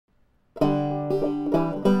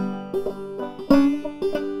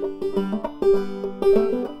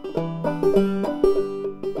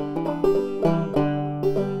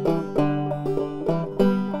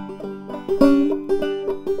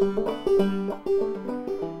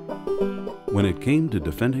When it came to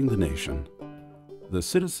defending the nation, the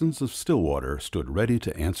citizens of Stillwater stood ready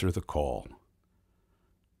to answer the call.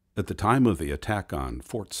 At the time of the attack on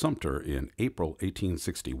Fort Sumter in April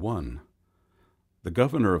 1861, the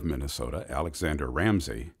governor of Minnesota, Alexander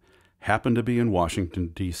Ramsey, happened to be in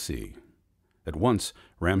Washington, D.C. At once,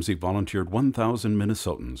 Ramsey volunteered 1,000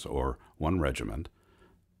 Minnesotans, or one regiment,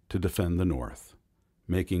 to defend the North,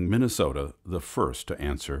 making Minnesota the first to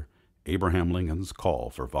answer Abraham Lincoln's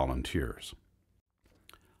call for volunteers.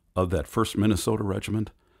 Of that first Minnesota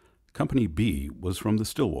regiment, Company B was from the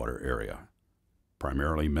Stillwater area,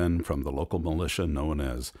 primarily men from the local militia known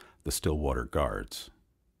as the Stillwater Guards.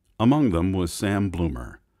 Among them was Sam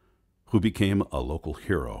Bloomer, who became a local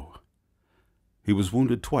hero. He was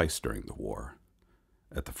wounded twice during the war.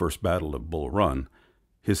 At the First Battle of Bull Run,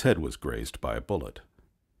 his head was grazed by a bullet.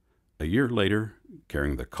 A year later,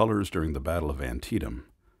 carrying the colors during the Battle of Antietam,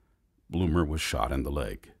 Bloomer was shot in the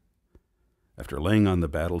leg. After laying on the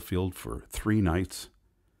battlefield for 3 nights,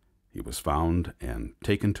 he was found and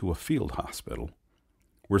taken to a field hospital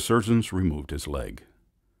where surgeons removed his leg.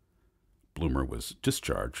 Bloomer was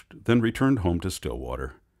discharged, then returned home to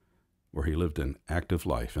Stillwater, where he lived an active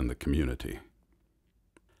life in the community.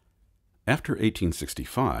 After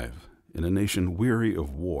 1865, in a nation weary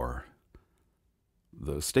of war,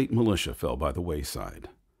 the state militia fell by the wayside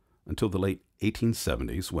until the late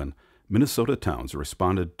 1870s when Minnesota towns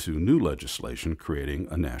responded to new legislation creating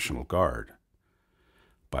a National Guard.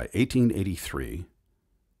 By 1883,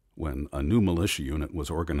 when a new militia unit was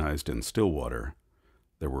organized in Stillwater,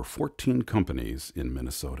 there were 14 companies in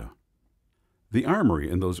Minnesota. The Armory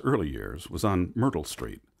in those early years was on Myrtle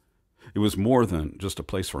Street. It was more than just a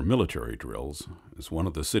place for military drills. As one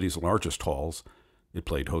of the city's largest halls, it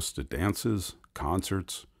played host to dances,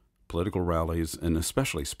 concerts, political rallies, and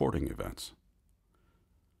especially sporting events.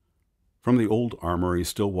 From the old Armory,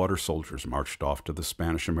 Stillwater soldiers marched off to the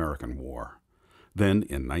Spanish-American War. Then,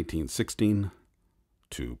 in 1916,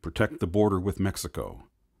 to protect the border with Mexico,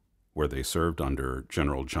 where they served under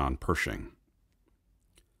General John Pershing.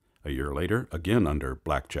 A year later, again under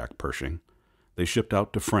Blackjack Pershing, they shipped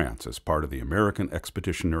out to France as part of the American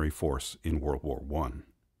Expeditionary Force in World War I.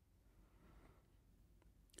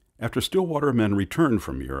 After Stillwater men returned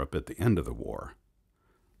from Europe at the end of the war,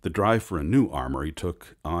 the drive for a new armory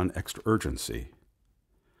took on extra urgency.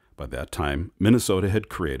 By that time, Minnesota had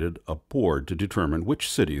created a board to determine which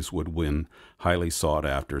cities would win highly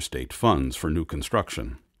sought-after state funds for new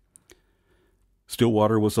construction.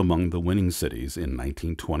 Stillwater was among the winning cities in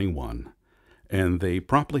 1921, and they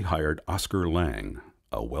promptly hired Oscar Lang,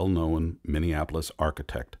 a well-known Minneapolis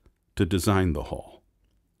architect, to design the hall.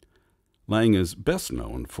 Lang is best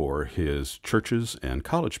known for his churches and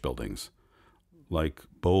college buildings, like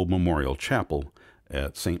Bow Memorial Chapel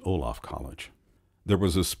at St. Olaf College. There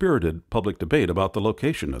was a spirited public debate about the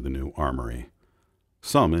location of the new armory.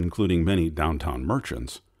 Some, including many downtown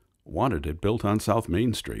merchants, wanted it built on South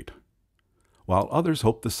Main Street, while others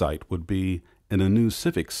hoped the site would be in a new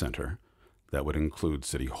civic center that would include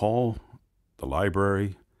City Hall, the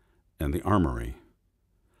library, and the armory.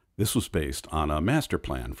 This was based on a master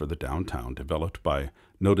plan for the downtown developed by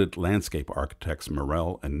noted landscape architects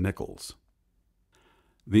Morrell and Nichols.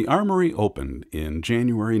 The Armory opened in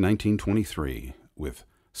January 1923 with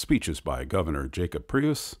speeches by Governor Jacob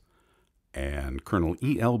Prius and Colonel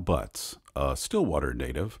E.L. Butts, a Stillwater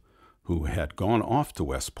native who had gone off to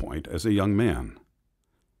West Point as a young man.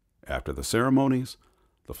 After the ceremonies,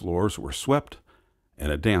 the floors were swept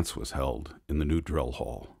and a dance was held in the new drill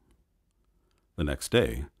hall. The next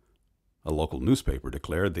day, a local newspaper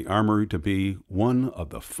declared the Armory to be one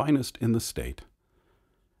of the finest in the state,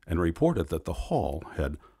 and reported that the hall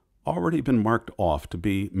had already been marked off to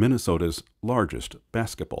be Minnesota's largest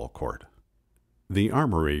basketball court. The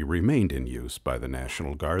Armory remained in use by the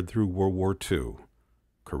National Guard through World War II,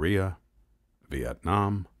 Korea,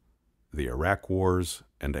 Vietnam, the Iraq Wars,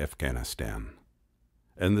 and Afghanistan.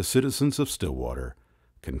 And the citizens of Stillwater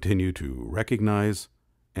continue to recognize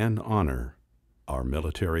and honor our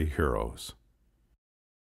military heroes.